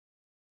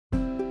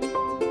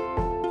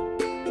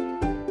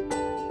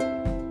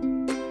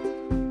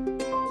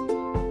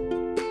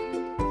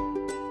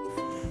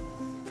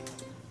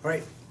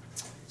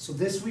So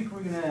this week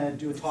we're going to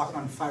do a talk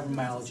on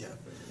fibromyalgia.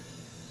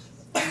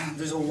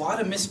 There's a lot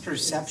of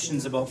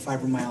misperceptions about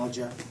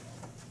fibromyalgia.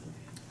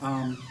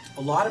 A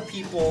lot of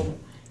people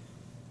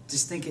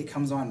just think it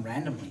comes on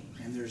randomly,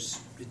 and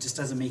it just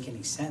doesn't make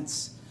any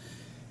sense.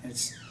 And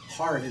it's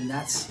hard,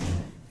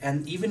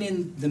 and even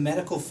in the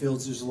medical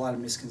fields, there's a lot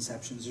of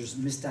misconceptions. There's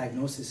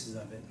misdiagnoses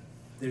of it.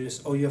 They're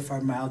just, oh, you have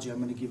fibromyalgia,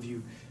 I'm going to give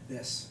you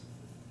this.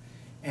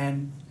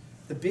 And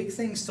the big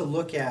things to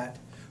look at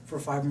for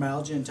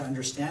fibromyalgia and to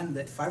understand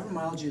that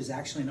fibromyalgia is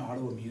actually an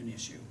autoimmune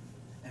issue.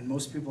 And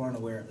most people aren't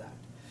aware of that.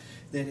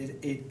 That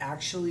it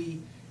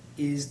actually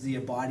is the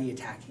body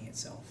attacking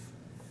itself.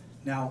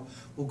 Now,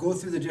 we'll go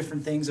through the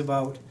different things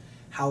about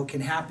how it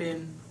can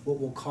happen, what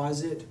will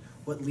cause it,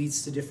 what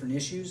leads to different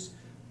issues.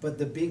 But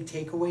the big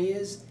takeaway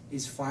is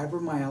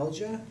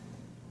fibromyalgia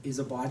is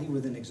a body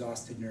with an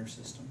exhausted nerve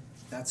system.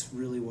 That's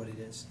really what it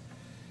is.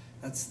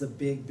 That's the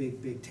big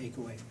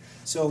takeaway.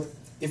 So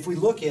if we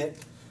look at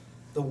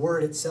the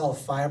word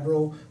itself,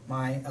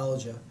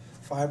 fibromyalgia.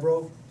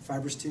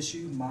 Fibrous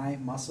tissue,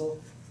 muscle,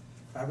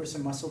 fibrous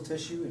and muscle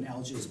tissue, and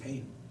algia is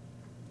pain.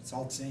 That's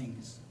all it's saying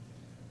is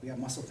we got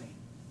muscle pain.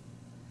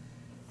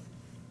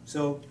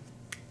 So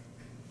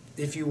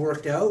if you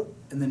worked out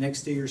and the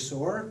next day you're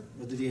sore,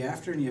 or the day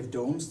after, and you have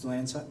DOMS,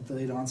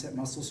 delayed onset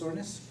muscle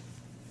soreness,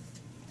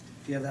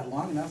 if you have that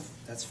long enough,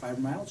 that's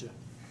fibromyalgia.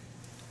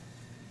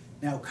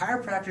 Now,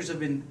 chiropractors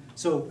have been,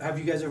 so have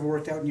you guys ever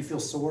worked out and you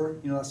feel sore,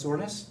 you know that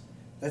soreness?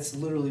 That's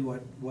literally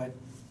what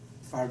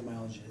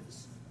fibromyalgia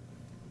is.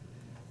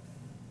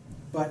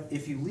 But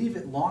if you leave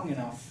it long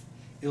enough,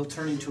 it'll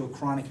turn into a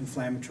chronic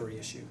inflammatory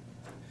issue.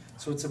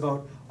 So it's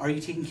about, are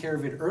you taking care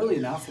of it early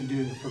enough and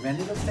doing the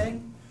preventative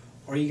thing,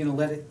 or are you going to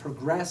let it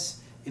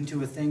progress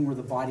into a thing where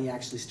the body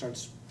actually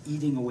starts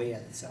eating away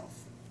at itself?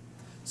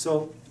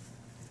 So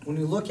when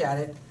you look at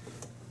it,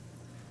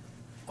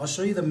 I'll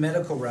show you the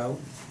medical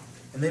route,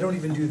 and they don't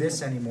even do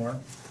this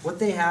anymore. What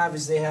they have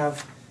is they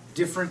have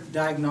different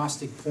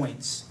diagnostic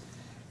points.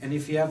 And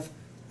if you have,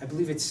 I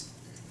believe it's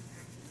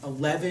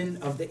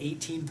 11 of the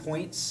 18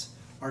 points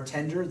are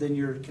tender, then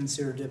you're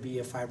considered to be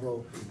have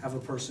a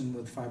person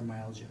with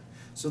fibromyalgia.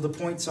 So the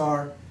points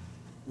are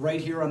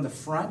right here on the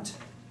front,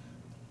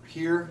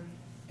 here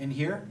and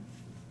here,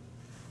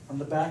 on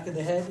the back of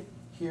the head,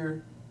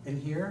 here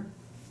and here,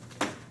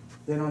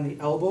 then on the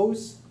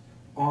elbows,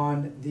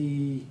 on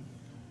the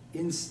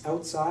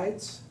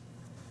outsides,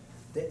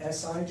 the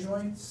SI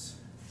joints,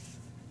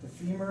 the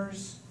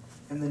femurs,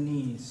 and the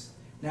knees.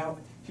 Now,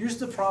 here's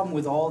the problem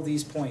with all of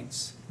these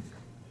points.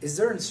 Is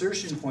there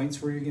insertion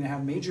points where you're going to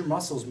have major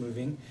muscles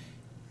moving,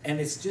 and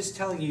it's just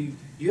telling you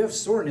you have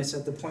soreness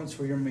at the points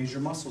where your major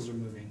muscles are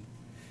moving.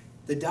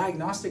 The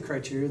diagnostic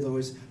criteria, though,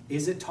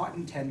 is it taut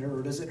and tender,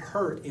 or does it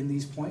hurt in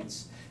these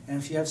points? And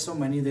if you have so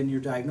many, then you're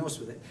diagnosed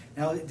with it.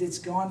 Now, it's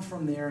gone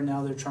from there, and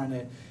now they're trying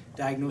to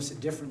diagnose it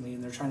differently,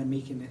 and they're trying to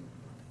make it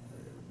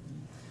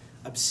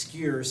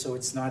obscure, so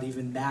it's not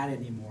even that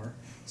anymore.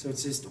 So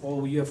it's just,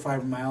 oh, you have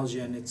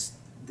fibromyalgia, and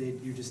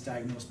you're just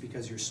diagnosed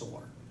because you're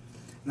sore.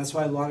 And that's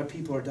why a lot of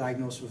people are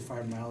diagnosed with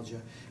fibromyalgia,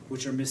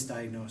 which are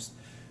misdiagnosed.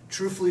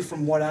 Truthfully,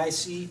 from what I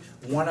see,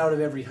 1 out of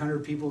every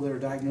 100 people that are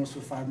diagnosed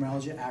with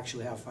fibromyalgia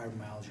actually have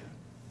fibromyalgia.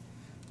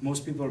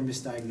 Most people are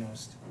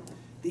misdiagnosed.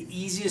 The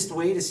easiest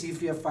way to see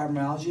if you have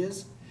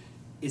fibromyalgia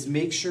is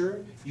make sure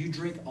you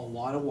drink a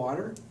lot of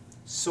water,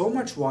 so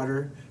much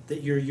water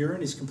that your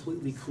urine is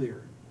completely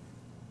clear.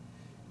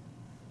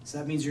 So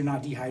that means you're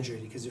not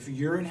dehydrated, because if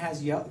your urine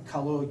has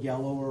color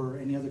yellow or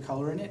any other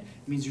color in it,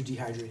 it means you're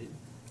dehydrated.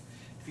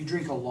 If you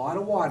drink a lot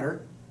of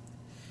water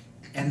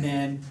and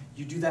then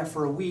you do that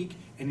for a week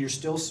and you're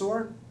still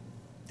sore,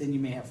 then you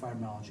may have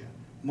fibromyalgia.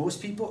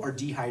 Most people are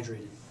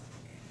dehydrated.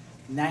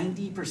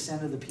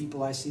 90% of the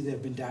people I see that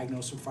have been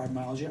diagnosed with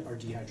fibromyalgia are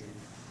dehydrated.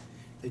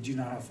 They do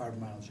not have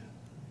fibromyalgia.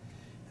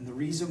 And the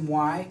reason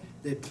why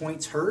the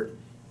points hurt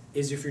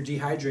is if you're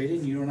dehydrated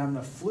and you don't have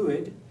enough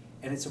fluid,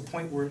 and it's a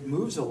point where it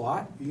moves a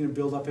lot, you're going to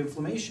build up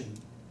inflammation.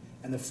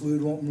 And the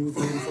fluid won't move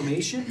the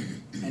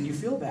inflammation, and you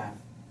feel bad.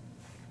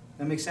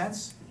 That makes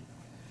sense?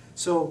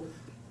 So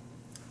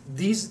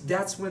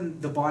that's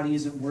when the body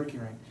isn't working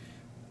right.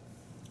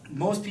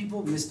 Most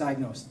people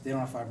misdiagnose. They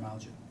don't have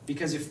fibromyalgia.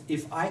 Because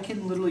if I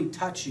can literally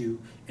touch you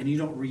and you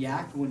don't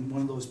react when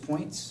one of those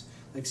points,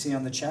 like say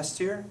on the chest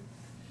here,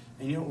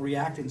 and you don't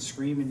react and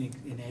scream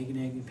in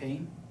agony and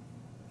pain,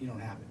 you don't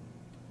have it.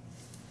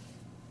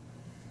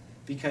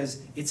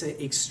 Because it's an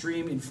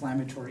extreme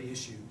inflammatory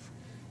issue.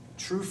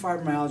 True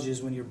fibromyalgia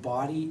is when your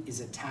body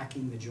is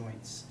attacking the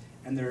joints.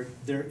 And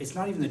it's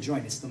not even the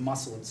joint, it's the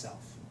muscle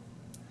itself.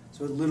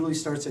 So it literally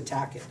starts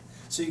attacking.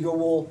 So you go,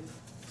 well,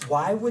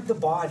 why would the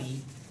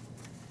body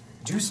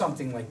do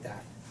something like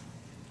that?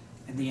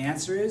 And the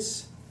answer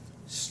is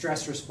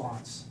stress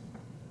response.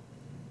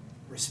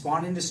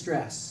 Responding to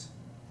stress.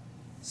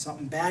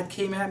 Something bad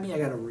came at me, I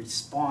gotta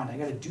respond. I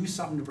gotta do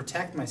something to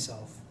protect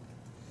myself.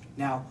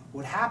 Now,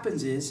 what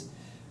happens is,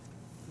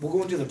 we'll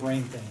go into the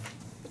brain thing.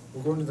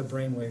 We'll go into the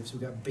brain waves.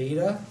 We've got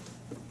beta,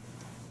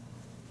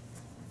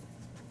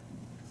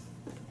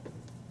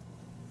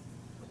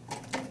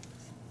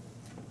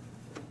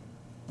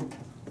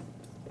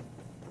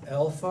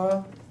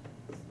 alpha,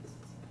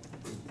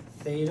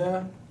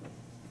 theta,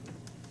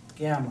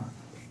 gamma.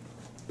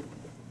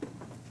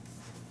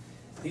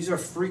 These are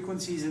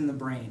frequencies in the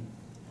brain.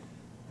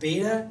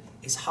 Beta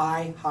is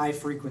high, high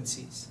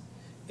frequencies.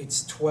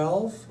 It's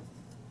 12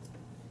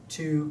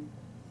 to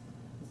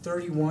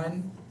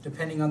 31,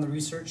 depending on the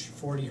research,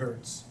 40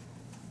 hertz.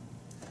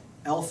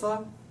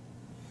 Alpha,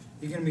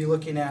 you're going to be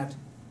looking at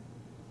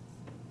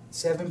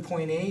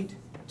 7.8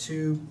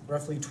 to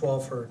roughly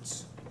 12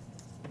 hertz.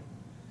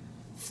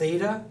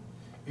 Theta,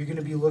 you're going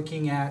to be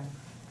looking at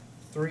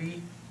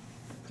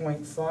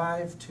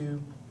 3.5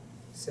 to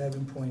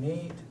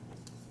 7.8.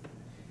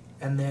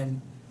 And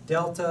then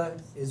delta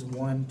is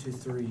 1 to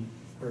 3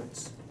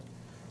 hertz.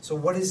 So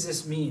what does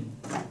this mean?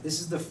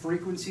 This is the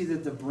frequency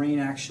that the brain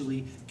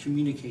actually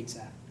communicates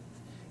at.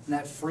 And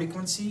that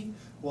frequency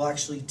will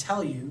actually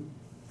tell you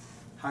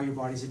how your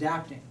body's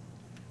adapting.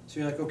 So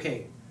you're like,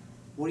 okay,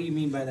 what do you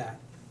mean by that?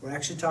 We're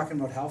actually talking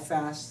about how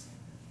fast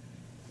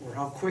or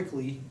how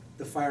quickly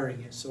the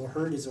firing is. So a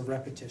hertz is a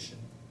repetition.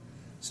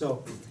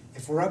 So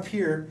if we're up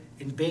here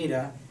in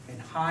beta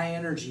and high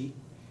energy,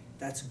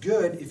 that's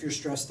good if you're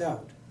stressed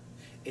out.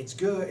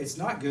 It's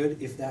not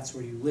good if that's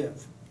where you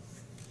live.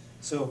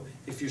 So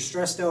if you're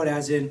stressed out,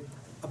 as in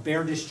a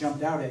bear just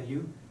jumped out at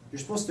you, you're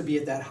supposed to be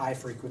at that high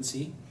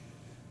frequency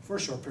for a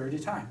short period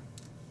of time.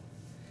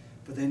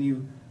 But then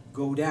you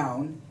go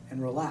down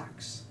and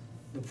relax.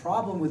 The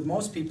problem with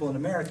most people in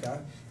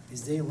America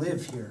is they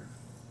live here.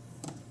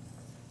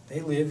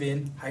 They live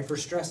in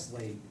hyper-stress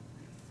lane.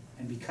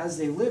 And because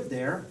they live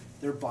there,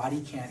 their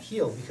body can't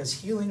heal,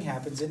 because healing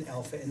happens in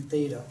alpha and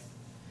theta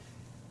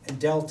and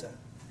delta.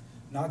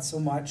 Not so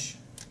much,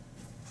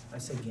 I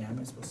say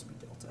gamma, it's supposed to be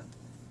delta.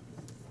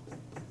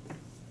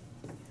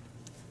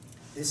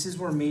 This is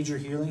where major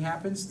healing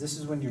happens. This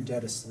is when you're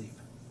dead asleep.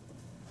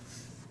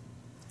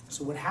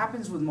 So what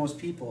happens with most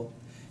people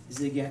is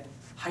they get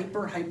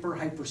hyper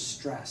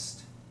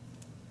stressed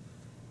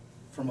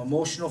from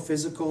emotional,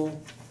 physical,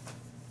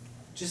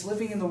 just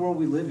living in the world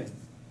we live in.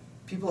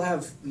 People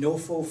have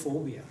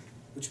no-phobia,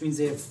 which means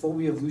they have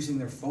phobia of losing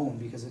their phone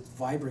because it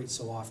vibrates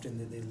so often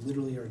that they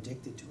literally are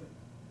addicted to it.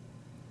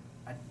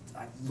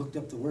 I looked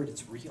up the word,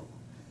 it's real.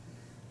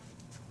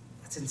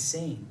 That's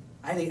insane.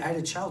 I had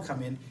a child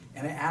come in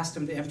and I asked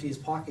him to empty his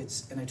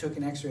pockets, and I took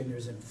an x-ray and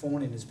there's a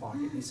phone in his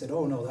pocket, and he said,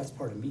 oh no, that's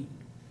part of me.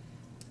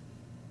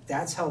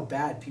 That's how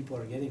bad people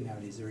are getting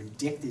nowadays. They're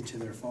addicted to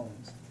their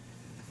phones.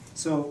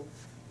 So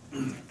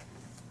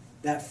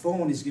that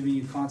phone is giving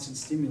you constant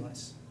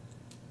stimulus.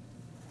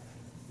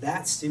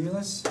 That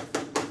stimulus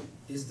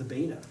is the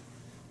beta,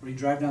 where you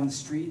drive down the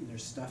street and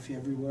there's stuff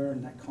everywhere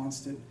and that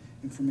constant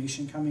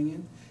information coming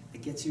in.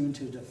 It gets you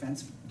into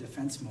defense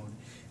mode.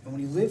 And when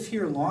you live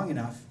here long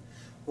enough,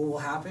 what will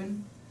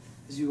happen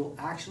is you will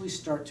actually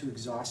start to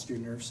exhaust your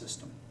nerve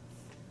system.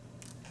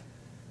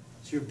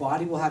 So your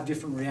body will have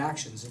different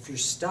reactions. If you're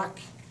stuck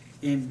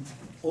in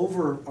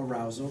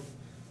over-arousal,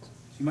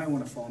 you might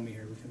want to follow me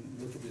here. We can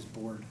look at this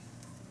board.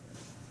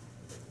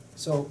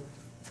 So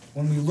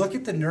when we look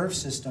at the nerve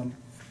system,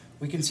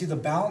 we can see the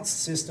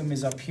balanced system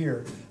is up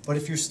here. But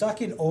if you're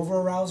stuck in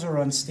over-arousal or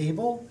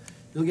unstable,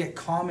 you'll get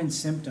common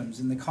symptoms.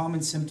 And the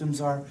common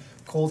symptoms are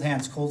cold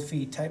hands, cold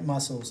feet, tight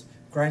muscles,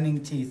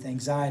 grinding teeth,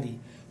 anxiety,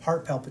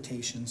 heart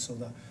palpitations, so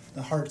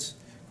the heart's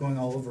going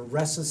all over,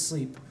 restless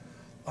sleep,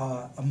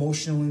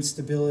 emotional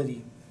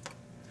instability,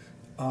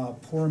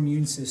 poor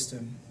immune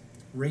system,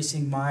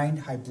 racing mind,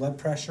 high blood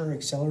pressure,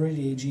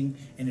 accelerated aging,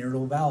 and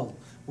irritable bowel.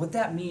 What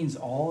that means,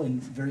 all in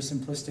very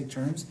simplistic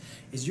terms,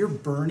 is you're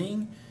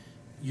burning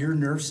your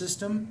nerve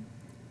system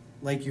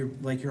like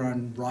you're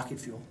on rocket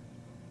fuel.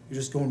 You're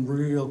just going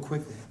real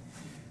quickly.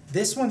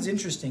 This one's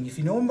interesting. If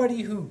you know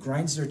anybody who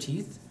grinds their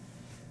teeth,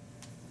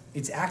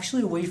 it's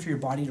actually a way for your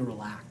body to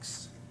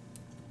relax.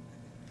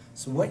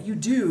 So what you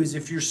do is,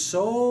 if you're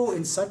so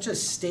in such a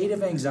state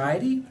of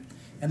anxiety,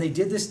 and they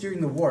did this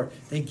during the war,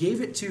 they gave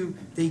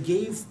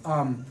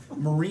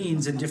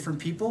Marines and different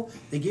people,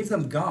 they gave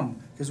them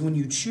gum, because when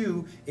you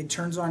chew, it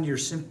turns on your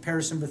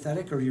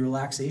parasympathetic or your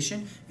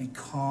relaxation and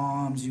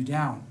calms you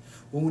down.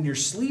 Well, when you're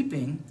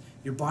sleeping,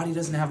 your body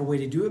doesn't have a way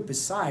to do it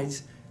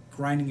besides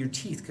grinding your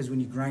teeth, because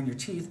when you grind your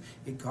teeth,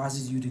 it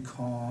causes you to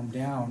calm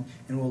down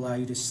and will allow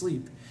you to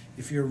sleep.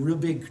 If you're a real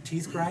big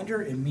teeth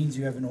grinder, it means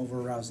you have an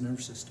over-aroused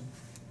nerve system.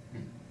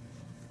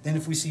 Then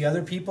if we see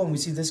other people and we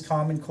see this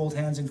common cold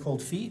hands and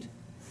cold feet,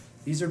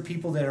 these are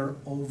people that are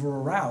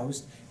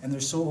over-aroused, and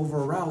they're so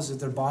over-aroused that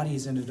their body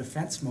is in a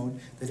defense mode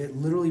that it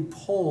literally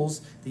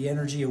pulls the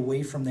energy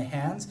away from the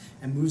hands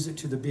and moves it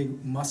to the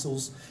big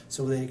muscles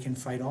so that it can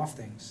fight off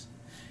things.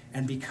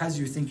 And because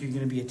you think you're going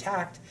to be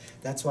attacked,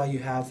 that's why you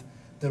have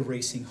the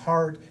racing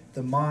heart,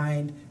 the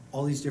mind,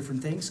 all these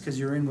different things, because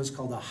you're in what's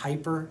called a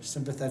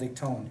hypersympathetic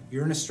tone.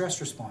 You're in a stress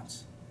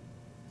response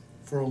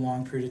for a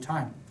long period of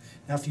time.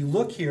 Now, if you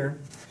look here,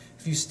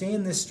 if you stay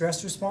in this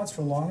stress response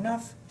for long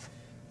enough,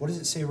 what does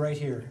it say right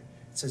here?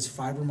 It says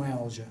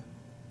fibromyalgia.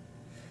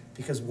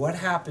 Because what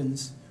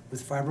happens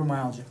with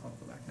fibromyalgia, I'll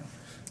go back now,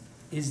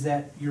 is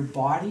that your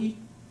body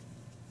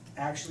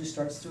actually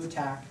starts to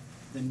attack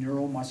the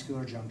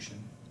neuromuscular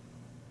junction.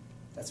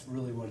 That's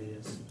really what it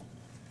is.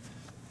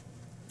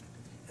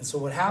 And so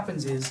what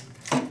happens is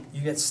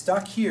you get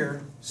stuck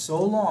here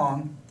so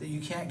long that you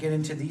can't get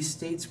into these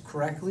states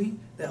correctly,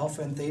 the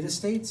alpha and theta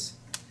states,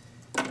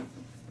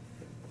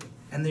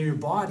 and then your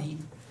body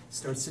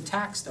starts to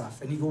attack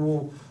stuff. And you go,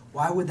 well,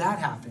 why would that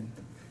happen?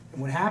 And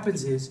what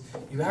happens is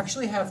you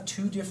actually have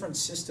two different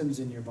systems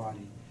in your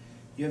body.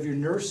 You have your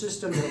nerve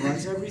system that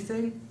runs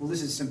everything. Well,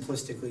 this is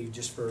simplistically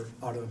just for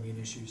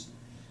autoimmune issues.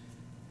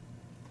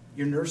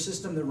 Your nerve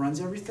system that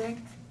runs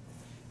everything,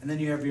 and then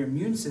you have your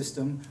immune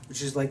system,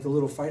 which is like the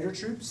little fighter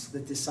troops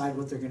that decide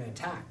what they're going to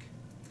attack.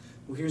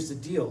 Well, here's the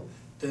deal.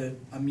 The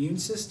immune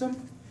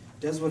system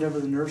does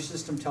whatever the nerve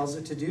system tells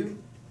it to do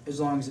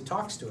as long as it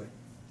talks to it.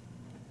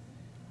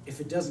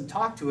 If it doesn't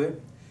talk to it,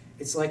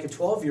 it's like a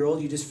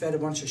 12-year-old you just fed a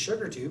bunch of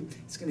sugar to.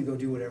 It's going to go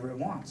do whatever it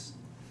wants.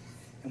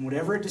 And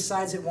whatever it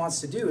decides it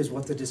wants to do is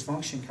what the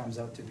dysfunction comes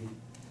out to be.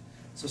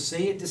 So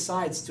say it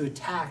decides to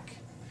attack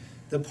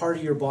the part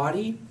of your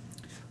body.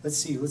 Let's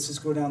see, let's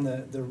just go down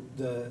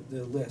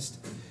the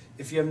list.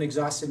 If you have an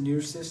exhausted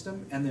nerve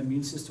system and the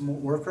immune system won't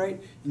work right,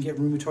 you can get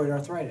rheumatoid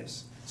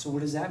arthritis. So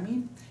what does that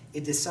mean?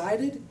 It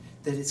decided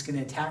that it's going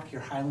to attack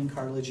your hyaline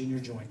cartilage in your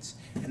joints,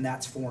 and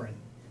that's foreign.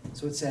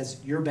 So it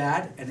says, you're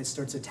bad, and it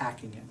starts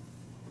attacking it.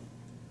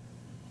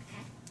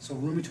 So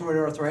rheumatoid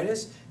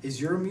arthritis is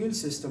your immune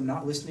system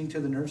not listening to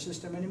the nerve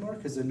system anymore,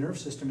 because the nerve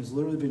system has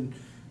literally been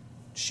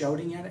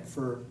shouting at it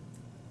for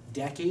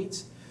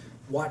decades.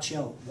 Watch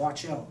out,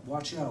 watch out,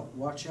 watch out,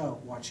 watch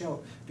out, watch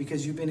out,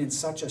 because you've been in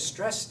such a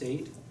stress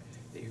state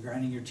that you're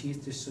grinding your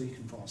teeth just so you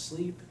can fall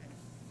asleep,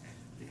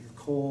 that you're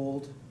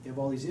cold, you have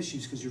all these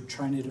issues because you're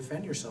trying to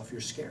defend yourself,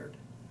 you're scared.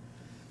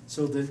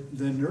 So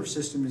the nerve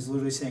system is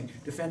literally saying,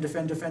 defend,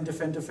 defend, defend,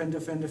 defend, defend,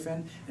 defend,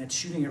 defend, and it's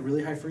shooting at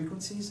really high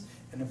frequencies,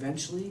 and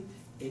eventually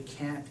it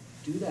can't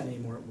do that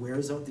anymore. It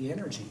wears out the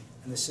energy,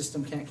 and the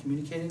system can't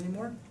communicate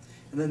anymore.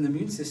 And then the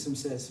immune system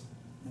says,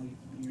 well,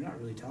 you're not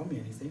really telling me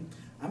anything.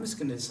 I'm just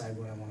going to decide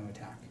what I want to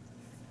attack.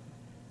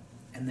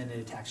 And then it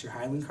attacks your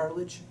hyaline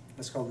cartilage.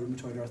 That's called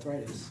rheumatoid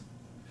arthritis.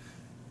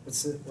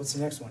 What's the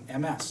next one?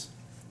 MS.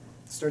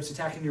 It starts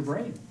attacking your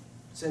brain. It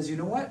says, you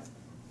know what?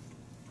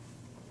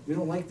 We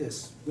don't like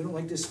this. We don't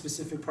like this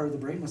specific part of the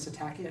brain. Let's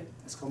attack it.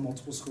 That's called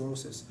multiple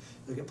sclerosis.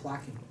 You'll get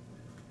plaquing.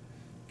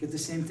 Get the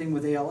same thing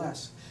with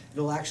ALS.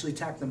 It'll actually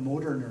attack the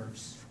motor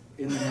nerves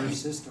in the nerve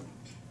system.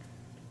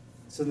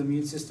 So the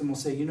immune system will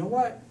say, you know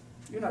what?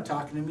 You're not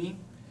talking to me.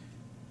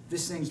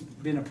 This thing's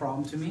been a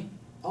problem to me.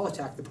 I'll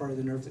attack the part of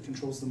the nerve that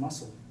controls the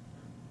muscle.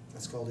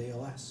 That's called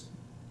ALS.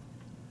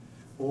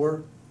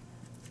 Or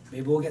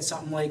maybe we'll get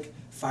something like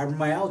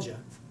fibromyalgia.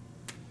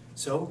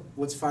 So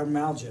what's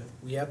fibromyalgia?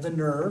 We have the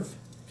nerve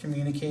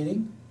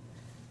communicating.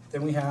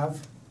 Then we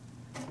have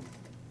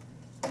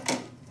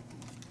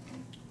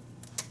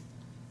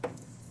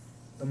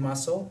the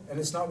muscle, and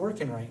it's not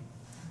working right.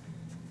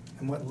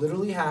 And what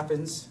literally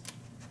happens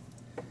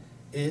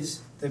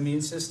is the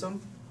immune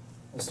system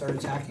will start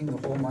attacking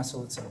the whole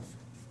muscle itself.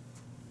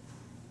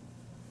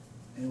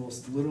 And it will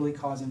literally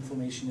cause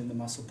inflammation in the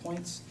muscle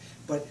points.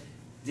 But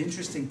the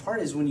interesting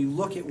part is when you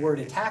look at where it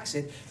attacks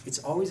it, it's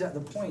always at the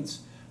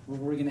points where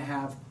we're going to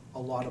have a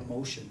lot of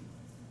motion.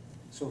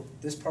 So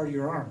this part of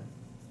your arm,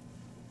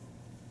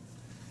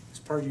 this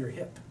part of your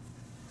hip,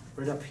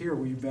 right up here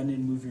where you bend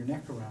and move your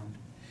neck around,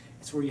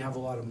 it's where you have a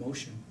lot of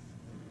motion.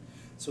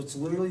 So it's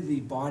literally the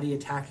body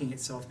attacking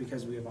itself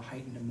because we have a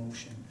heightened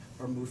emotion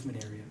or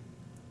movement area.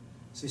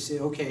 So you say,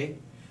 okay,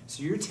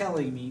 so you're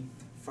telling me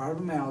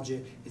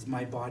fibromyalgia is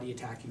my body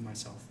attacking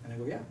myself. And I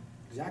go, yeah,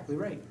 exactly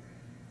right.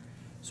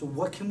 So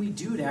what can we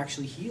do to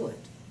actually heal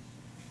it?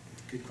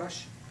 Good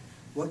question.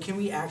 What can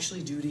we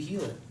actually do to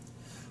heal it?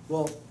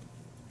 Well,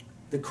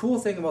 the cool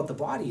thing about the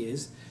body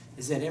is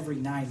that every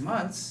 9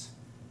 months,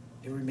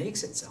 it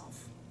remakes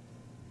itself.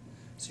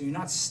 So you're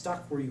not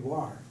stuck where you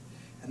are.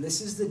 And this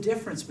is the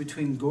difference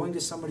between going to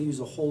somebody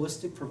who's a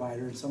holistic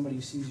provider and somebody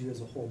who sees you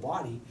as a whole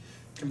body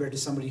compared to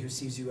somebody who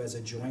sees you as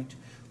a joint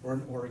or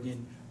an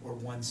organ or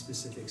one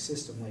specific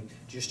system, like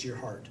just your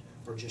heart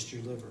or just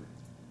your liver.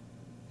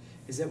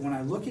 Is that when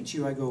I look at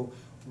you, I go,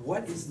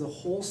 what is the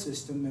whole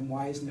system and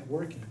why isn't it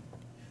working?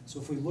 So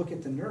if we look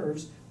at the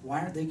nerves,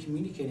 why aren't they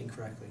communicating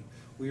correctly?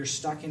 We are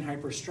stuck in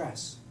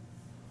hyperstress.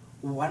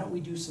 Well, why don't we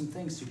do some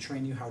things to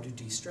train you how to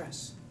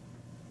de-stress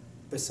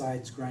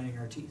besides grinding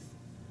our teeth?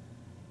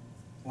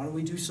 Why don't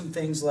we do some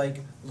things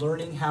like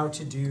learning how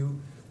to do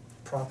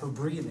proper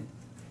breathing?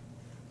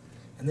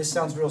 And this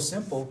sounds real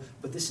simple,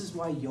 but this is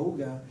why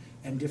yoga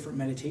and different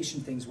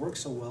meditation things work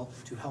so well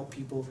to help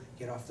people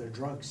get off their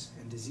drugs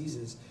and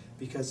diseases.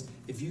 Because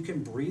if you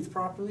can breathe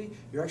properly,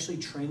 you're actually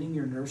training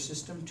your nerve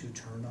system to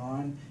turn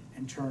on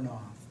and turn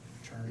off,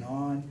 turn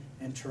on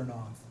and turn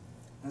off.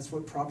 That's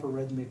what proper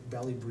rhythmic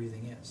belly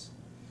breathing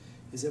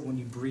is that when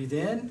you breathe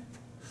in,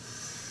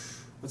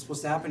 what's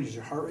supposed to happen is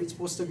your heart rate's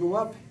supposed to go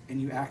up and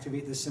you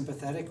activate the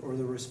sympathetic or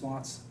the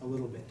response a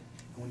little bit.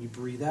 And when you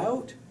breathe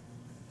out,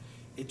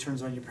 it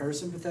turns on your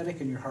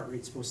parasympathetic and your heart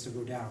rate's supposed to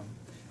go down.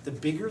 The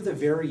bigger the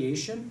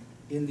variation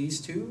in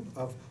these two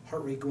of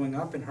heart rate going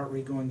up and heart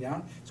rate going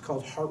down, it's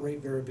called heart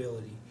rate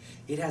variability.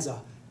 It has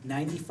a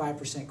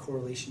 95%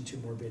 correlation to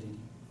morbidity.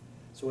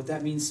 So what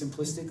that means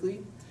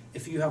simplistically,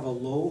 if you have a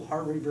low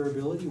heart rate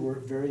variability where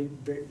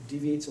it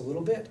deviates a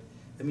little bit,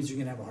 that means you're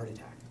going to have a heart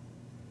attack.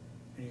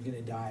 And you're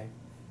going to die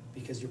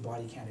because your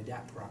body can't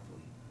adapt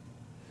properly.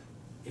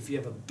 If you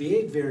have a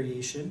big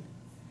variation,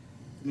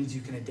 it means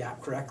you can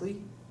adapt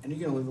correctly and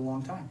you're going to live a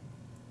long time.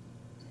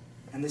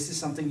 And this is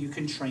something you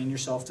can train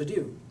yourself to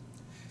do.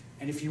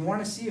 And if you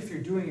want to see if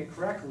you're doing it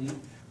correctly,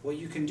 what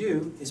you can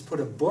do is put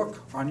a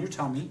book on your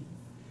tummy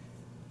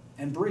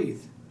and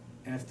breathe.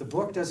 And if the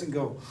book doesn't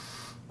go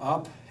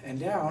up and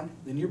down,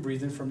 then you're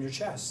breathing from your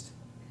chest.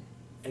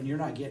 And you're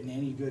not getting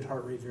any good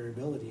heart rate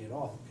variability at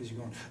all because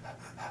you're going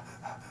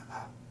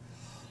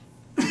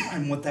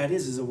and what that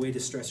is a way to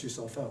stress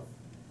yourself out.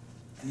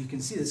 And you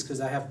can see this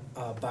because I have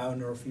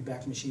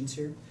bioneurofeedback machines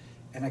here,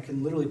 and I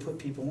can literally put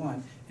people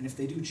on, and if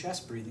they do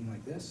chest breathing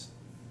like this,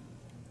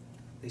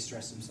 they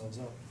stress themselves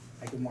out.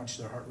 I can watch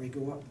their heart rate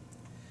go up.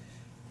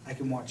 I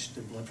can watch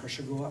their blood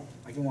pressure go up.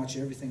 I can watch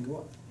everything go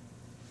up.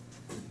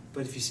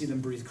 But if you see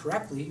them breathe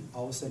correctly,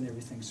 all of a sudden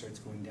everything starts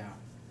going down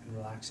and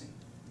relaxing.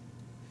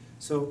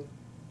 So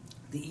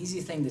the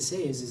easy thing to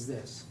say is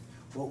this.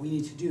 What we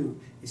need to do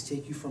is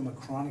take you from a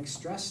chronic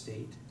stress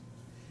state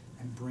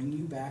and bring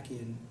you back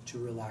into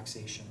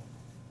relaxation.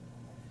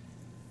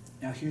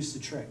 Now here's the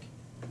trick.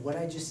 What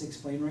I just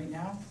explained right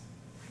now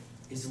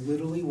is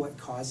literally what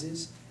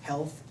causes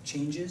health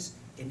changes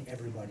in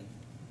everybody.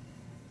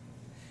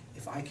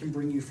 If I can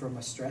bring you from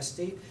a stress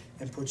state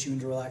and put you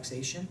into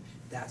relaxation,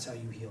 that's how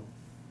you heal.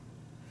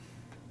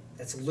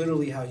 That's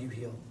literally how you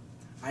heal.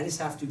 I just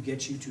have to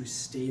get you to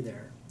stay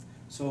there.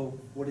 So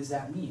what does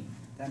that mean?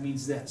 That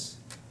means this.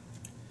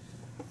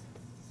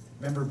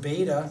 Remember,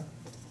 beta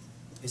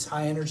is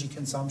high energy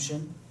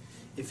consumption.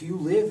 If you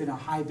live in a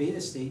high beta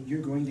state,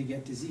 you're going to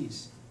get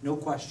disease. No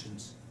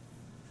questions.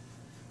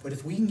 But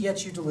if we can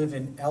get you to live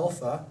in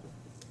alpha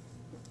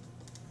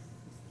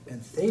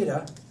and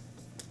theta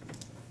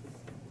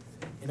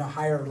in a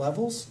higher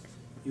levels,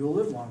 you will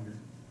live longer.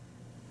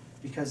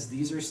 Because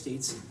these are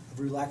states of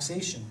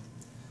relaxation.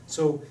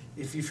 So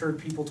if you've heard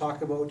people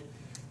talk about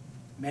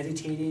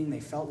meditating,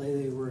 they felt like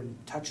they were in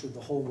touch with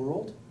the whole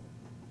world,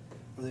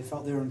 or they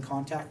felt they were in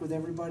contact with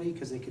everybody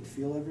because they could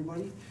feel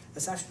everybody,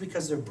 that's actually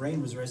because their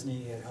brain was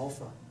resonating at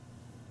alpha.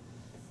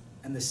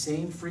 And the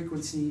same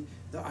frequency,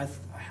 I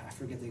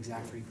forget the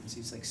exact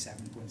frequency, it's like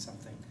 7 point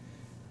something.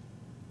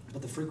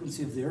 But the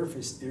frequency of the Earth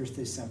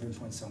is 7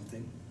 point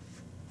something.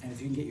 And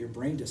if you can get your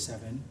brain to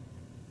 7,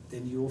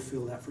 then you will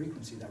feel that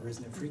frequency, that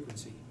resonant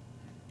frequency.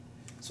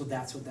 So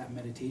that's what that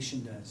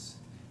meditation does.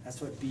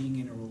 That's what being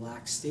in a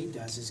relaxed state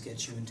does, is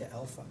get you into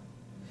alpha.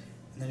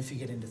 And then if you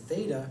get into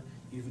theta,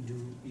 you can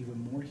do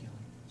even more healing.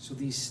 So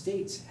these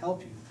states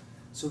help you.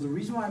 So the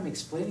reason why I'm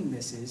explaining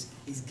this is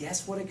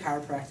guess what a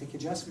chiropractic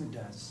adjustment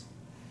does?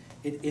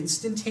 It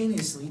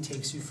instantaneously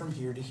takes you from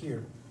here to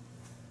here.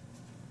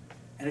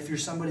 And if you're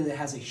somebody that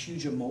has a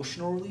huge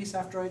emotional release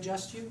after I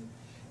adjust you,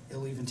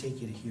 it'll even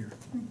take you to here.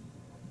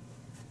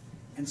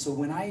 And so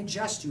when I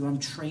adjust you, I'm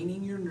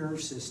training your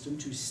nerve system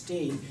to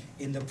stay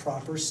in the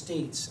proper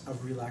states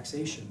of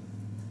relaxation.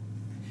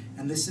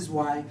 And this is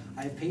why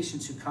I have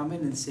patients who come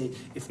in and say,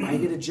 if I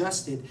get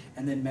adjusted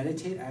and then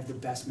meditate, I have the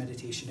best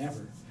meditation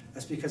ever.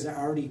 That's because I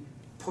already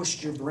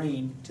pushed your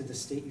brain to the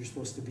state you're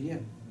supposed to be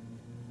in.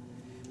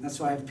 And that's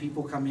why I have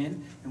people come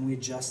in and we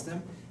adjust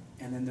them,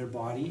 and then their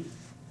body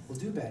will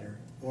do better.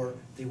 Or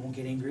they won't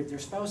get angry at their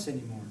spouse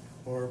anymore.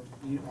 Or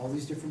all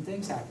these different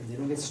things happen. They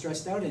don't get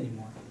stressed out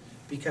anymore.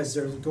 Because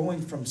they're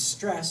going from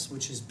stress,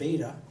 which is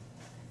beta,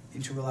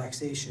 into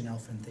relaxation,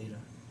 alpha and theta.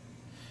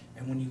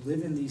 And when you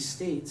live in these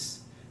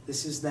states,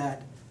 this is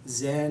that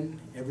zen,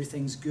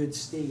 everything's good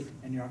state,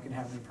 and you're not going to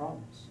have any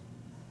problems.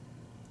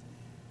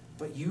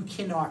 But you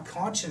cannot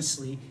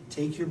consciously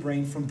take your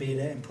brain from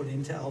beta and put it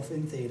into alpha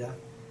and theta.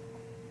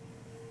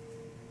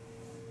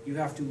 You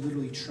have to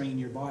literally train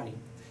your body.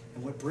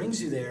 And what brings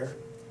you there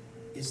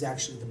is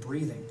actually the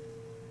breathing.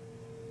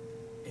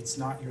 It's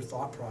not your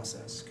thought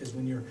process. Because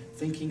when you're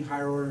thinking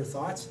higher order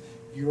thoughts,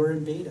 you're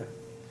in beta.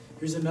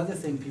 Here's another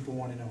thing people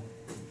want to know.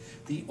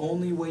 The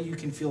only way you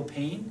can feel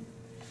pain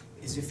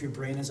is if your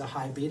brain has a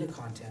high beta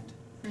content.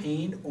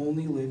 Pain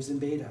only lives in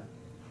beta.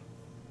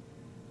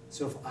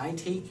 So if I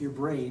take your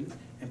brain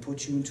and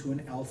put you into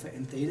an alpha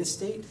and theta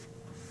state,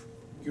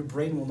 your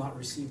brain will not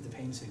receive the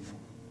pain signal.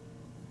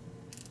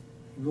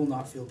 You will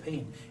not feel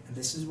pain. And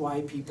this is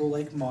why people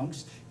like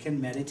monks can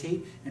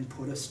meditate and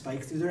put a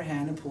spike through their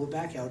hand and pull it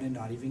back out and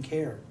not even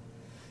care.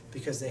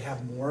 Because they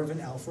have more of an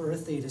alpha or a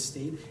theta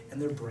state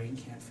and their brain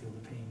can't feel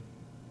the pain.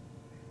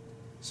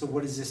 So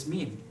what does this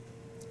mean?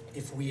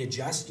 If we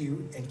adjust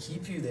you and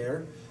keep you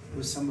there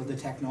with some of the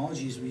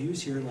technologies we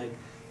use here, like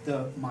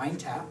the mind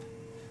tap,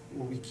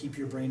 where we keep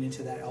your brain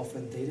into that alpha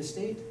and theta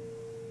state,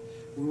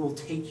 we will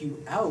take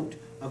you out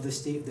of the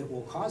state that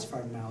will cause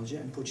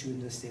fibromyalgia and put you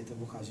into the state that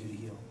will cause you to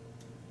heal.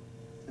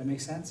 Does that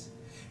make sense?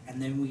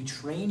 And then we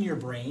train your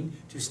brain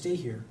to stay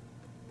here.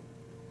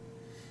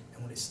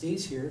 And when it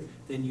stays here,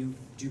 then you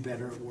do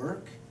better at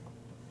work,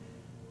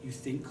 you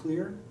think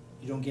clear,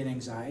 you don't get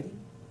anxiety,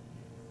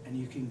 And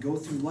you can go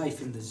through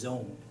life in the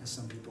zone, as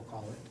some people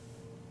call it.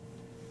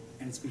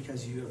 And it's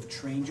because you have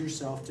trained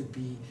yourself to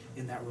be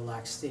in that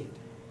relaxed state.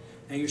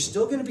 Now you're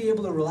still going to be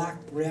able to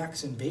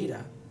react in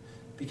beta,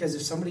 because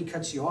if somebody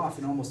cuts you off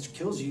and almost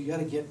kills you, you got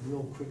to get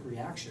real quick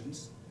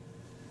reactions.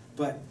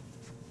 But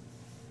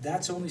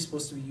that's only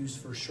supposed to be used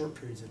for short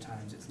periods of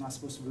times. It's not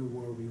supposed to be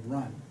where we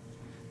run.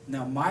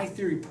 Now my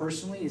theory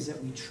personally is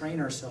that we train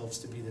ourselves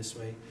to be this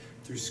way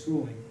through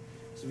schooling.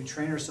 So we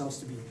train ourselves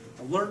to be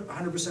alert,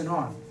 100%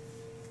 on,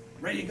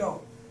 ready to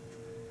go.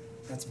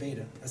 That's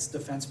beta. That's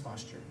defense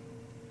posture.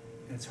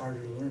 And it's harder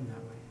to learn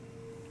that way.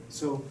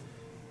 So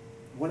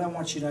what I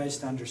want you guys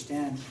to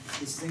understand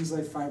is things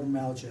like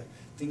fibromyalgia,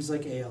 things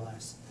like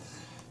ALS,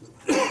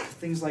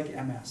 things like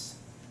MS.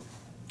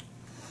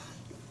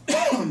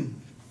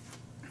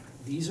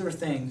 These are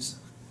things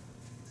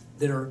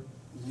that are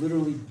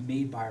literally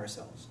made by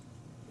ourselves.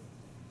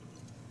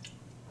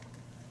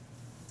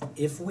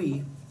 If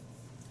we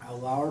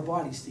allow our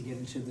bodies to get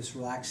into this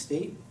relaxed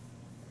state,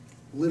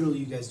 literally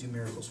you guys do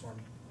miracles for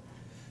me.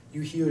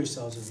 You heal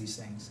yourselves of these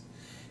things.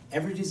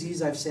 Every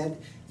disease I've said,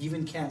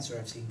 even cancer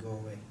I've seen go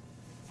away.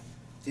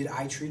 Did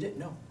I treat it?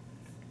 No.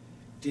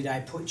 Did I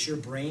put your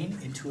brain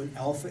into an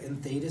alpha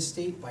and theta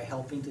state by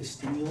helping to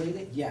stimulate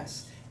it?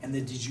 Yes. And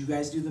then did you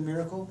guys do the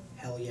miracle?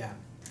 Hell yeah.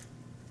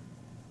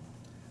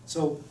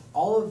 So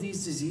all of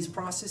these disease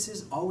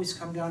processes always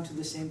come down to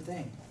the same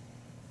thing.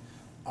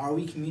 Are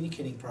we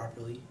communicating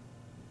properly?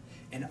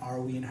 And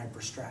are we in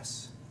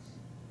hyperstress?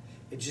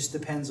 It just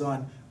depends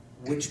on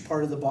which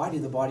part of the body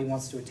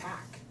wants to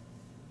attack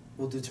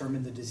will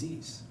determine the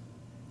disease.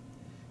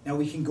 Now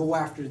we can go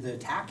after the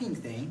attacking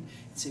thing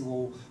and say,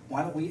 well,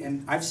 why don't we,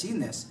 and I've seen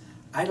this.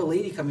 I had a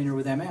lady come in here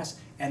with MS,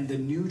 and the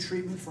new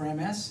treatment for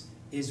MS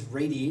is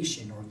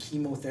radiation or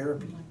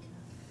chemotherapy.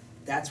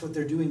 That's what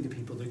they're doing to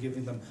people. They're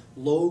giving them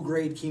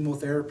low-grade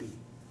chemotherapy.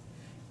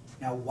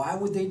 Now, why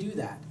would they do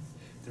that?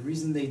 The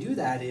reason they do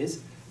that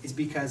is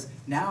because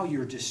now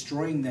you're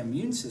destroying the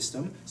immune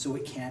system so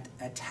it can't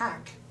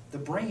attack the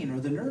brain or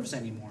the nerves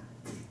anymore.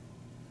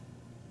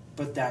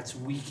 But that's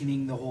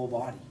weakening the whole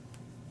body.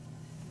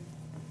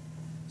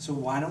 So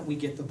why don't we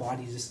get the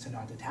body just to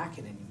not attack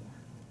it anymore?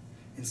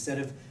 Instead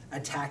of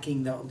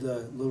attacking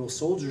the little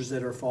soldiers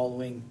that are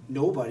following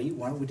nobody,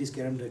 why don't we just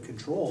get them to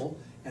control,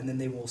 and then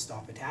they will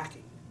stop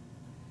attacking.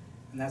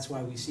 And that's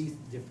why we see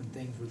different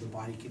things where the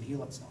body can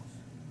heal itself.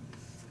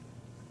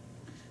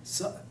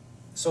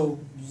 So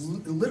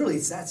literally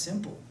it's that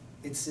simple.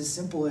 It's as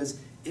simple as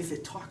if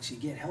it talks, you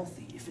get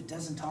healthy. If it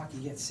doesn't talk,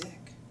 you get sick.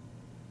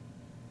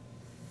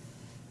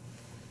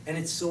 And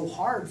it's so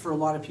hard for a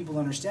lot of people to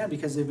understand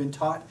because they've been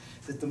taught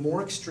that the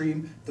more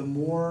extreme, the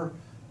more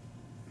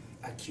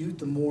acute,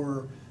 the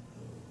more,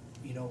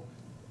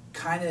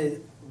 kind of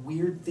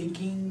weird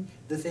thinking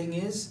the thing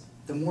is,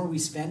 the more we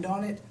spend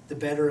on it, the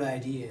better the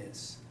idea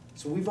is.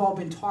 So we've all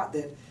been taught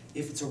that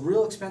if it's a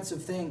real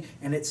expensive thing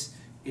and it's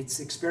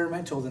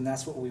experimental, then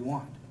that's what we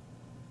want.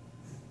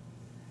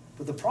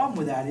 But the problem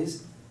with that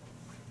is,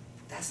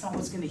 that's not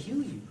what's going to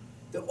heal you.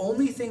 The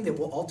only thing that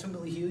will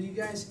ultimately heal you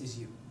guys is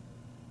you.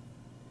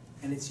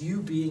 And it's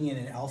you being in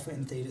an alpha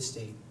and theta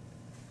state.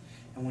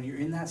 And when you're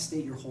in that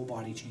state, your whole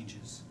body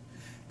changes.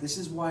 This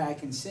is why I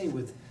can say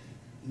with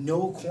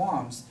no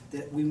qualms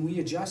that when we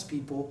adjust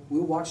people,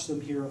 we'll watch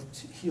them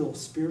heal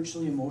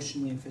spiritually,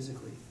 emotionally, and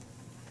physically.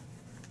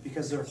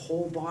 Because their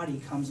whole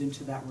body comes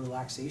into that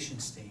relaxation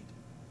state.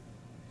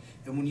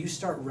 And when you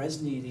start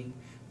resonating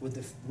with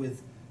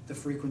the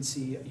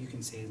frequency, you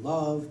can say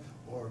love,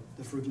 or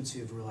the frequency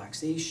of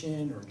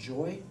relaxation or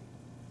joy,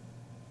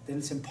 then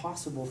it's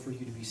impossible for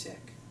you to be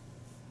sick.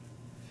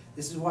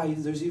 This is why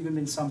there's even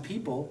been some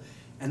people,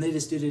 and they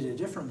just did it a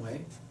different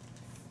way,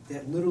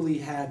 that literally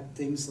had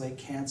things like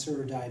cancer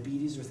or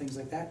diabetes or things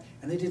like that,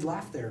 and they did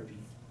laugh therapy.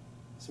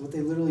 So what they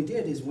literally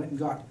did is went and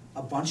got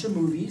a bunch of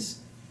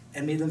movies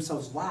and made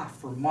themselves laugh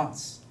for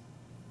months.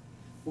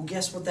 Well,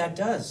 guess what that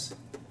does?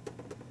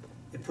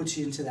 It puts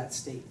you into that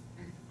state.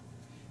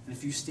 And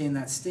if you stay in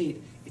that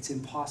state, it's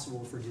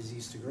impossible for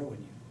disease to grow in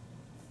you.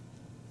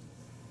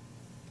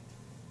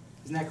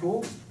 Isn't that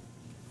cool?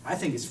 I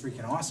think it's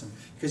freaking awesome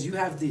because you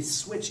have the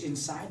switch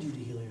inside you to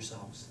heal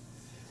yourselves.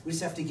 We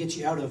just have to get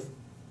you out of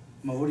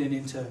mode and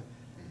into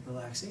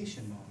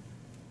relaxation mode.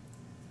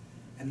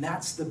 And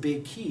that's the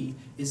big key,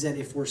 is that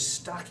if we're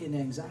stuck in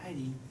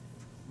anxiety,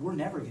 we're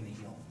never going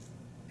to heal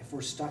if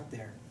we're stuck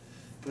there.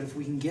 But if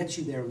we can get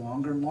you there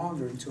longer and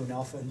longer into an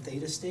alpha and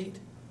theta state,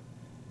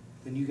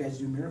 then you guys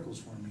do miracles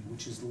for me,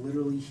 which is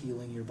literally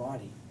healing your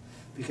body.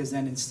 Because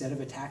then instead of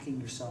attacking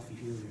yourself, you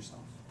heal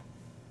yourself.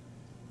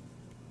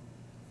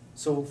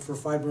 So for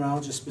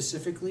fibromyalgia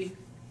specifically,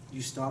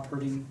 you stop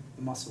hurting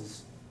the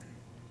muscles.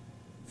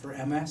 For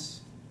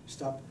MS, you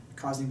stop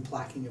causing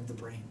plaquing of the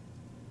brain.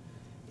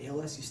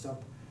 ALS, you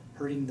stop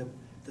hurting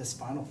the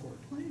spinal cord.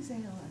 What is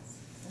ALS?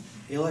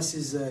 ALS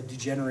is a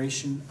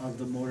degeneration of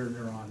the motor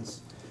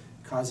neurons,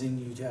 causing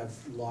you to have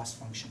lost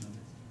function of it.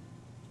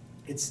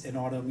 It's an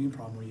autoimmune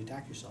problem where you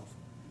attack yourself.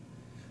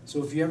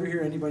 So if you ever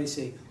hear anybody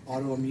say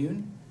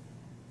autoimmune,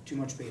 too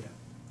much beta.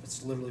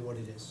 That's literally what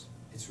it is.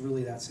 It's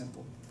really that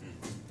simple.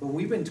 But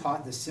we've been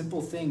taught the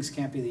simple things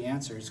can't be the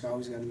answer. It's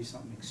always got to be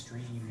something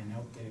extreme and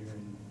out there,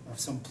 and of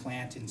some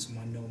plant in some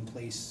unknown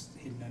place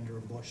hidden under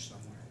a bush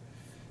somewhere.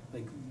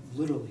 Like,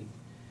 literally.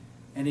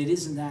 And it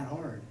isn't that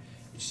hard.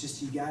 It's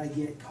just you got to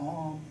get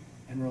calm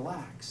and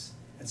relax.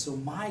 And so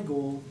my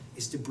goal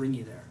is to bring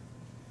you there.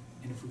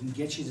 And if we can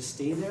get you to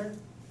stay there,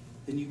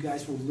 then you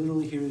guys will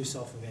literally heal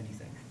yourself of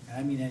anything. And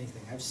I mean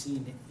anything. I've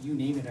seen it. You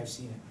name it, I've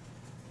seen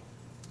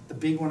it. The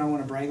big one I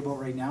want to brag about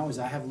right now is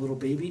I have a little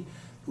baby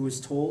who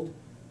was told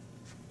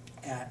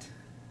at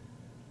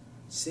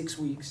 6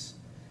 weeks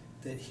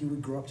that he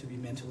would grow up to be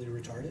mentally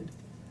retarded,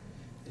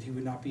 that he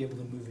would not be able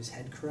to move his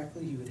head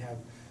correctly, he would have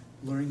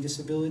learning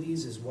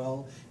disabilities as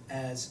well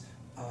as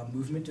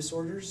movement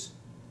disorders.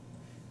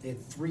 They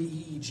had 3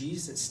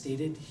 EEGs that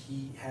stated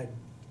he had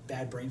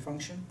bad brain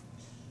function.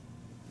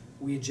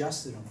 We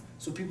adjusted him.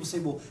 So people say,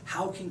 well,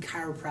 how can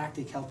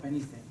chiropractic help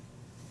anything?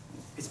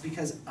 It's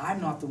because I'm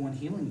not the one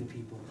healing the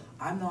people.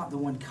 I'm not the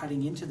one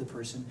cutting into the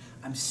person.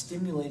 I'm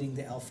stimulating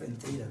the alpha and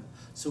theta.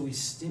 So we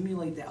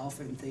stimulate the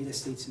alpha and theta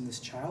states in this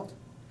child,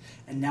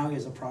 and now he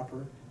has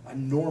a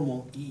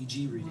normal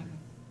EEG reading.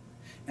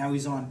 Now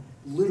he's on,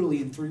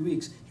 literally in 3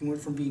 weeks, he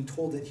went from being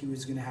told that he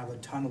was going to have a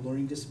ton of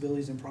learning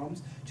disabilities and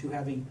problems to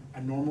having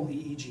a normal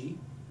EEG,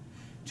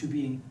 to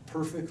being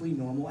perfectly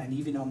normal and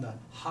even on the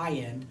high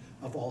end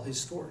of all his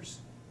scores.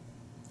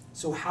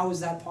 So how is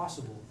that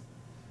possible?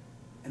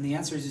 And the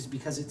answer is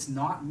because it's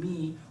not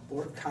me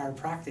or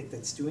chiropractic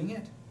that's doing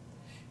it.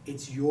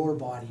 It's your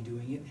body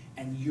doing it,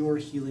 and you're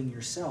healing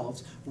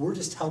yourselves. We're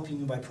just helping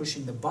you by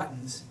pushing the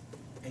buttons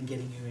and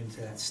getting you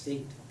into that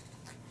state.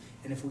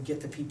 And if we get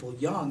the people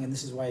young, and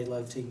this is why I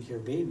love taking care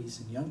of babies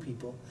and young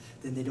people,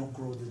 then they don't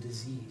grow the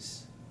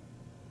disease.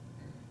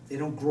 They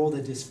don't grow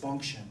the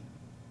dysfunction.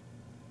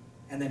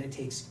 And then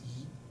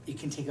it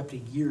can take up to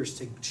years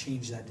to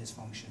change that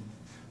dysfunction.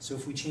 So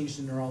if we change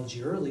the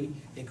neurology early,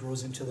 it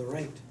grows into the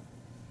right.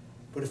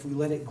 But if we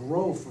let it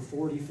grow for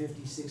 40,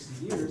 50,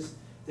 60 years,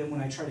 then when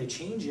I try to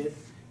change it,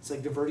 it's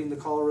like diverting the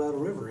Colorado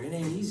River. It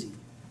ain't easy.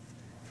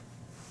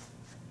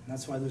 And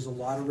that's why there's a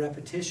lot of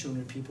repetition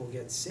when people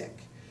get sick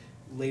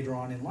later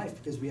on in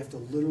life, because we have to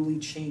literally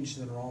change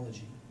the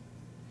neurology.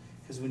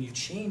 Because when you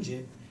change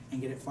it and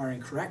get it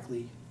firing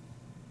correctly,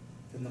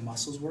 then the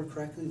muscles work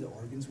correctly, the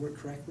organs work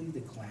correctly,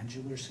 the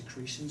glandular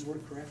secretions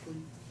work correctly.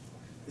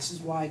 This is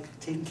why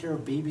taking care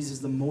of babies is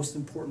the most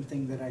important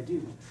thing that I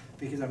do,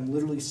 because I'm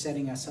literally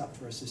setting us up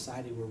for a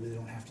society where we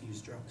don't have to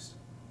use drugs.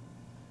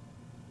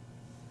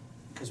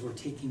 Because we're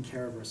taking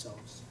care of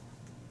ourselves.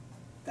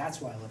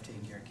 That's why I love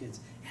taking care of kids,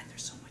 and they're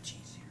so much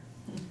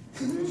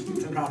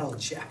easier. They're not all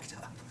jacked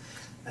up.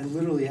 I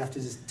literally have to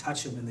just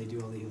touch them and they do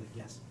all the healing.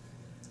 Yes?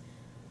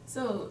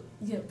 So,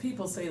 yeah,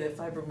 people say that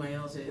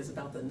fibromyalgia is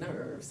about the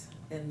nerves,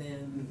 and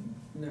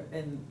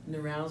then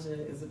neuralgia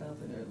is about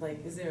the nerve.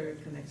 Like, is there a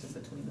connection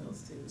between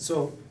those two?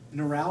 So,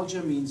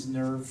 neuralgia means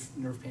nerve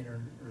pain,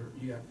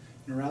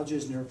 neuralgia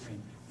is nerve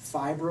pain.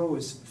 Fibro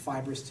is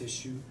fibrous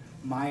tissue,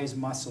 my is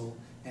muscle,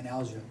 and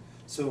algia.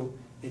 So,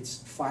 it's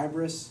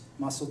fibrous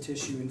muscle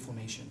tissue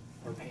inflammation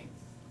or pain,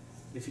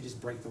 if you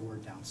just break the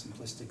word down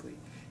simplistically.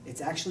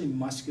 It's actually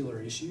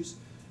muscular issues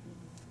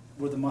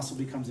where the muscle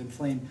becomes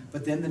inflamed,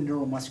 but then the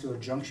neuromuscular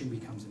junction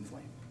becomes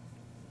inflamed.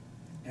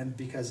 And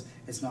because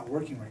it's not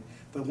working right.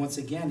 But once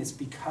again, it's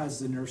because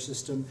the nerve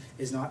system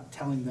is not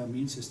telling the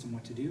immune system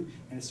what to do,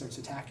 and it starts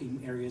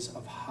attacking areas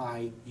of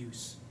high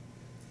use.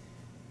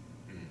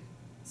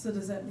 So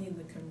does that mean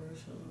the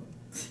commercial?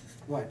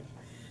 What?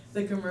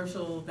 The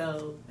commercial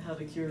about how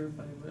to cure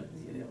fibro,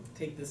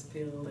 take this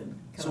pill and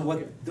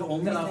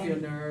cut off your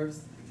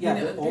nerves. Yeah,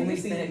 the only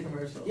thing.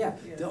 Commercial. Yeah,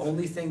 the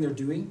only thing they're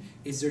doing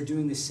is they're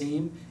doing the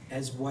same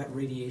as what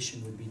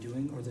radiation would be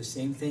doing, or the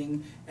same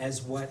thing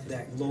as what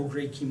that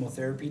low-grade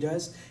chemotherapy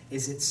does.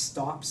 Is it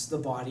stops the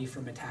body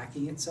from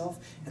attacking itself,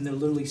 and they're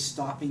literally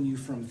stopping you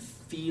from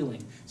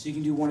feeling. So you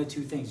can do one of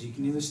two things. You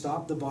can either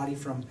stop the body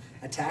from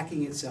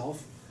attacking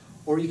itself,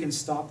 or you can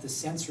stop the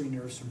sensory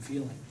nerves from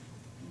feeling.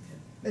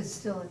 Okay. It's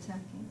still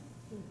attacking.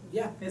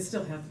 Yeah, it's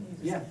still happening.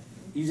 Yeah.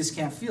 You just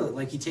can't feel it.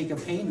 Like you take a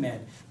pain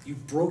med, you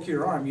broke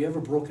your arm, you have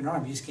a broken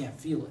arm, you just can't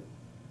feel it.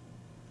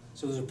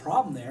 So there's a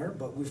problem there,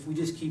 but if we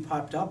just keep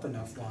hyped up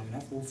enough, long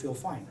enough, we'll feel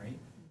fine, right?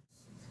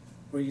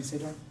 What are you going to say,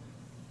 Don?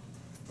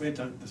 We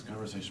had this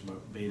conversation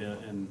about beta,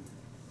 and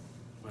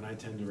when I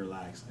tend to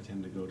relax, I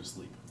tend to go to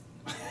sleep.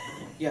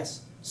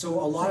 Yes. So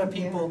a lot of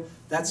people,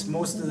 that's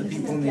most of the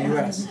people in the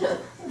US.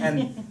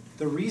 And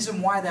the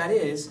reason why that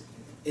is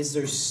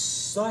there's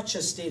such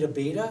a state of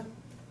beta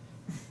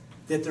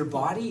that their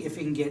body, if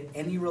it can get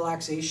any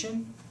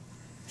relaxation,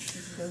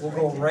 will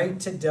go right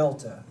to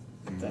delta.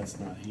 That's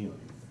not healing.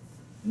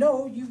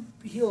 No, you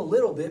heal a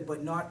little bit,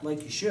 but not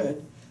like you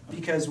should,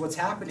 because what's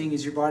happening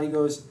is your body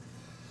goes,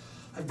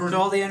 I've burned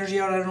all the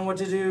energy out, I don't know what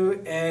to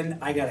do, and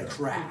I gotta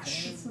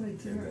crash. That's what I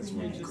do. That's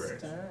when you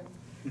crash.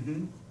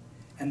 Mm-hmm.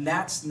 And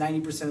that's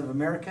 90% of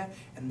America,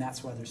 and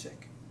that's why they're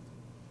sick.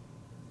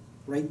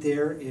 Right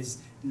there is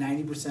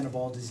 90% of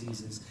all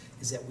diseases,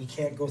 is that we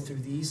can't go through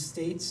these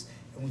states,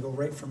 and we go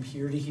right from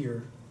here to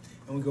here,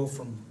 and we go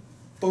from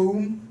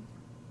boom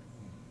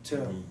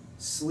to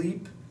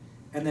sleep.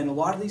 And then a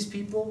lot of these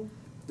people,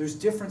 there's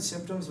different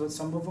symptoms, but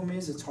some of them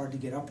is it's hard to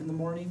get up in the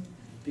morning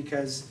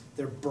because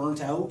they're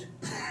burnt out.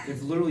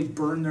 They've literally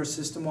burned their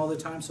system all the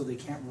time, so they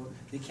can't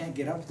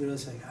get up. They're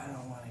just like, I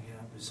don't want to get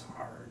up, it's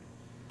hard.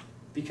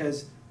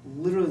 Because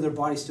literally their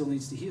body still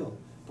needs to heal.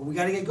 But we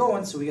got to get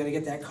going, so we got to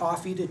get that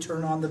coffee to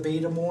turn on the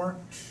beta more,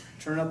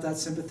 turn up that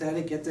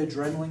sympathetic, get the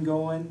adrenaline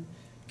going,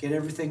 get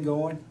everything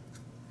going.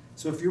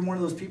 So if you're one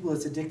of those people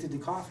that's addicted to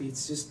coffee,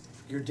 it's just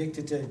you're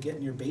addicted to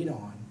getting your beta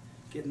on,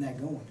 getting that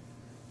going.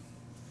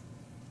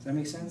 Does that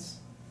make sense?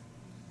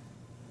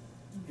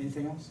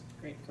 Anything else?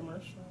 Great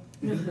commercial.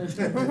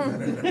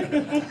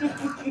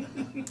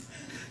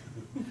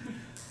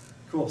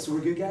 Cool, so we're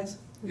good, guys?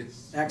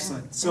 Yes.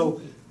 Excellent.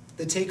 So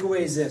the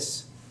takeaway is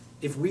this.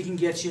 If we can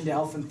get you into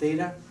alpha and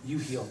theta, you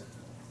heal.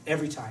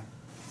 Every time.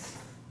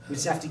 We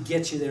just have to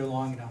get you there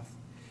long enough.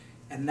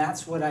 And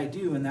that's what I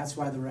do, and that's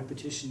why the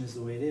repetition is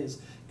the way it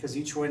is. Because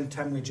each one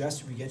time we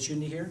adjust, we get you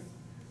into here.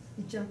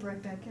 You jump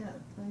right back out,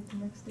 right, the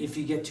next day? If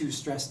you get too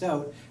stressed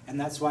out, and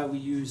that's why we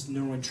use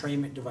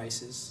neuroentrainment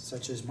devices,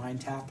 such as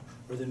MindTap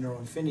or the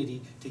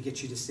NeuroInfinity, to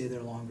get you to stay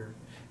there longer.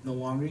 And the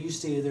longer you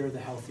stay there, the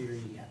healthier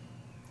you get.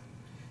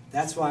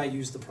 That's why I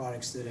use the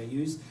products that I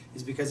use,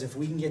 is because if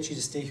we can get you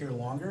to stay here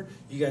longer,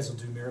 you guys will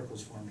do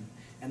miracles for me.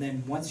 And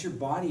then once your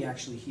body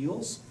actually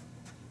heals,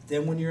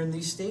 then when you're in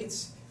these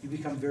states, you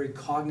become very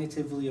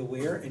cognitively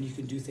aware and you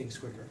can do things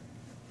quicker.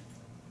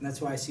 And that's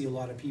why I see a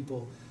lot of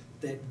people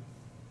that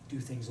do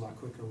things a lot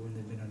quicker when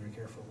they've been under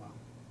care for a while.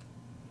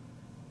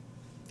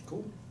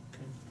 Cool.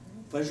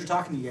 Pleasure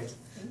talking to you guys.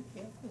 Thank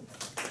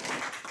you.